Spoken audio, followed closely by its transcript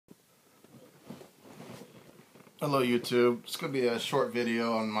Hello YouTube, it's going to be a short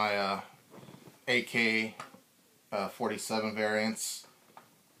video on my AK-47 variants.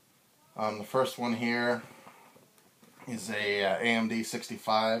 The first one here is a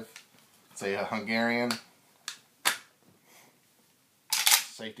AMD65. It's a Hungarian.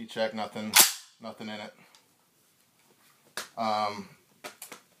 Safety check, nothing in it.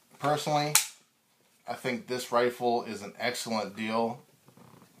 Personally, I think this rifle is an excellent deal.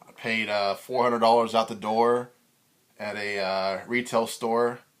 I paid $400 out the door at a retail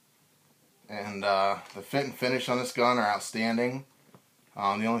store, and the fit and finish on this gun are outstanding.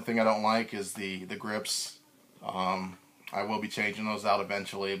 The only thing I don't like is the grips. I will be changing those out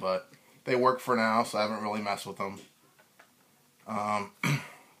eventually, but they work for now, so I haven't really messed with them.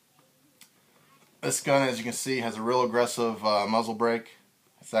 This gun, as you can see, has a real aggressive muzzle brake.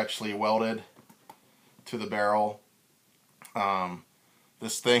 It's actually welded to the barrel.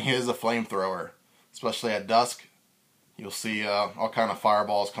 This thing is a flamethrower, especially at dusk. You'll see all kind of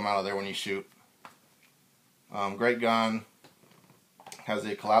fireballs come out of there when you shoot. Great gun. Has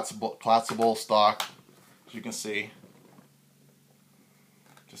a collapsible stock, as you can see.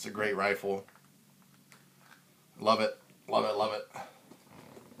 Just a great rifle. Love it, love it, love it.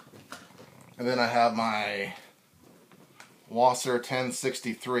 And then I have my WASR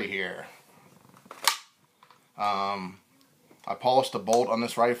 1063 here. I polished a bolt on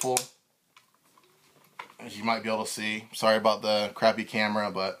this rifle, as you might be able to see. Sorry about the crappy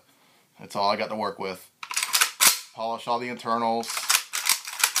camera, but that's all I got to work with. Polish all the internals.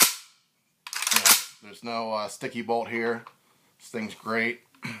 Yeah, there's no sticky bolt here. This thing's great.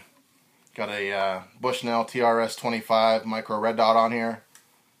 Got a Bushnell TRS-25 micro red dot on here.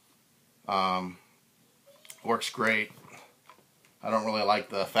 Works great. I don't really like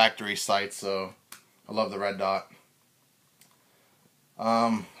the factory sight, so I love the red dot.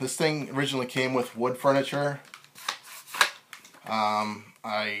 This thing originally came with wood furniture.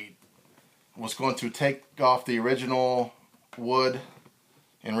 I was going to take off the original wood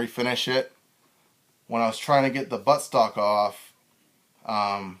and refinish it. When I was trying to get the buttstock off,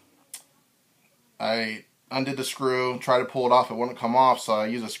 I undid the screw, tried to pull it off, it wouldn't come off, so I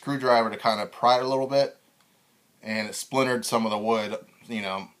used a screwdriver to kind of pry it a little bit, and it splintered some of the wood. You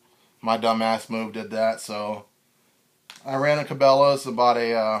know, my dumb ass move did that, so I ran to Cabela's and bought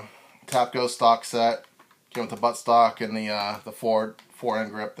a Tapco stock set. Came with the buttstock and the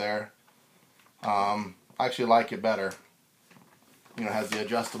four-end grip there. I actually like it better. You know, it has the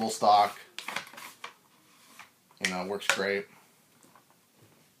adjustable stock. You know, it works great.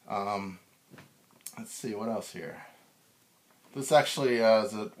 Let's see what else here. This actually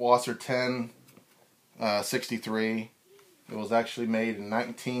is a WASR 1063. It was actually made in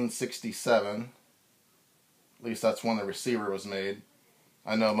 1967. At least that's when the receiver was made.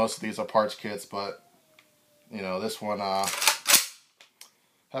 I know most of these are parts kits, but you know, this one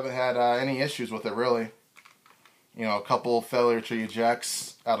haven't had any issues with it really. You know, a couple failure to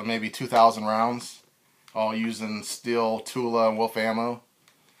ejects out of maybe 2,000 rounds, all using steel, Tula, and Wolf ammo.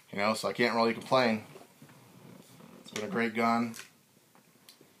 You know, so I can't really complain. It's been a great gun.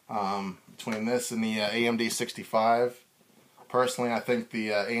 Between this and the AMD65, personally, I think the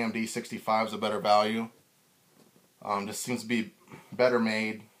AMD65 is a better value. Just seems to be better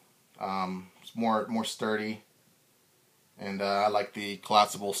made. It's more sturdy, and I like the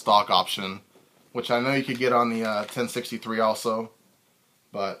collapsible stock option, which I know you could get on the 1063 also,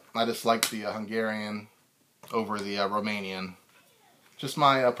 but I just like the Hungarian over the Romanian. Just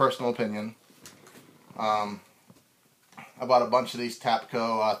my personal opinion. I bought a bunch of these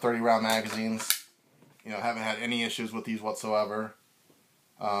Tapco 30-round magazines. You know, haven't had any issues with these whatsoever.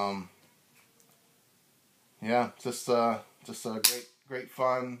 Yeah, just a great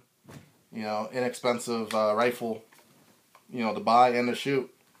fun, you know, inexpensive rifle, you know, to buy and to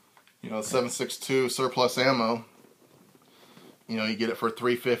shoot. You know, 7.62 surplus ammo. You know, you get it for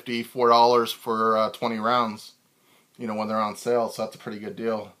 $3.50, $4 for 20 rounds. You know, when they're on sale, so that's a pretty good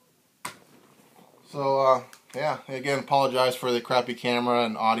deal. So yeah, again, apologize for the crappy camera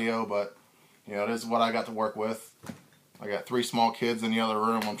and audio, but you know, it is what I got to work with. I got 3 small kids in the other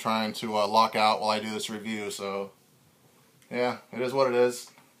room I'm trying to lock out while I do this review, so yeah, it is what it is.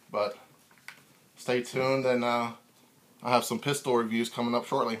 But stay tuned, and I'll have some pistol reviews coming up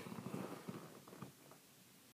shortly.